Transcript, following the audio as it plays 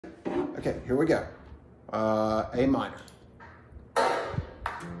Okay, here we go. A minor.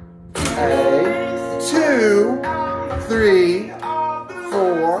 A, 2, 3,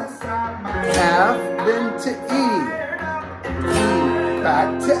 4, F, then to E. E,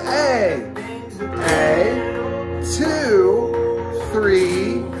 back to A. A, 2,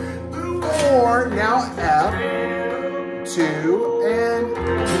 3, 4, now F, 2, and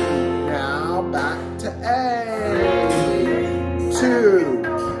E. Now back to A. 2,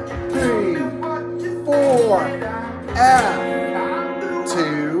 3, 4, F, 2,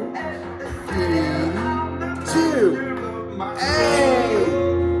 E, 2, A,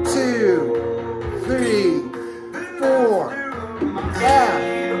 2, 3, 4, F,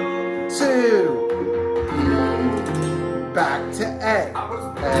 2, E, back to A.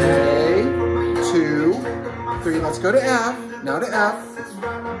 A, 2, 3, let's go to F, now to F,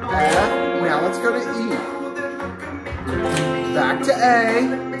 F, now let's go to E. Back to A,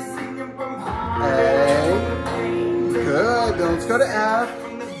 good, then let's go to F,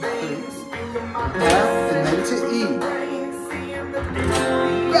 F, and then to E.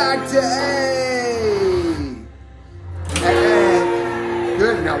 Back to A. A.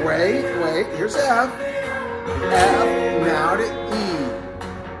 Good, now wait, here's F. F, now to E.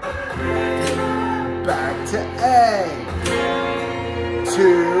 Back to A. 2,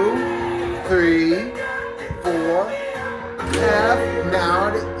 3, 4, F, now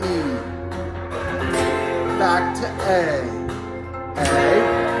to E. Back to A. A,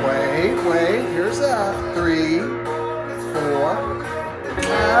 wait, here's F. 3, 4,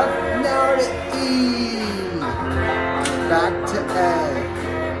 F, now to E. Back to A.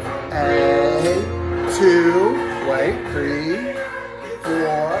 A, 2, wait, 3, 4,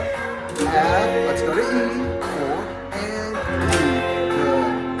 F, let's go to E. 4 and E.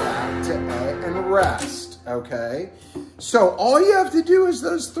 Good. Back to A and rest. Okay? So all you have to do is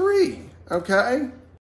those three. Okay?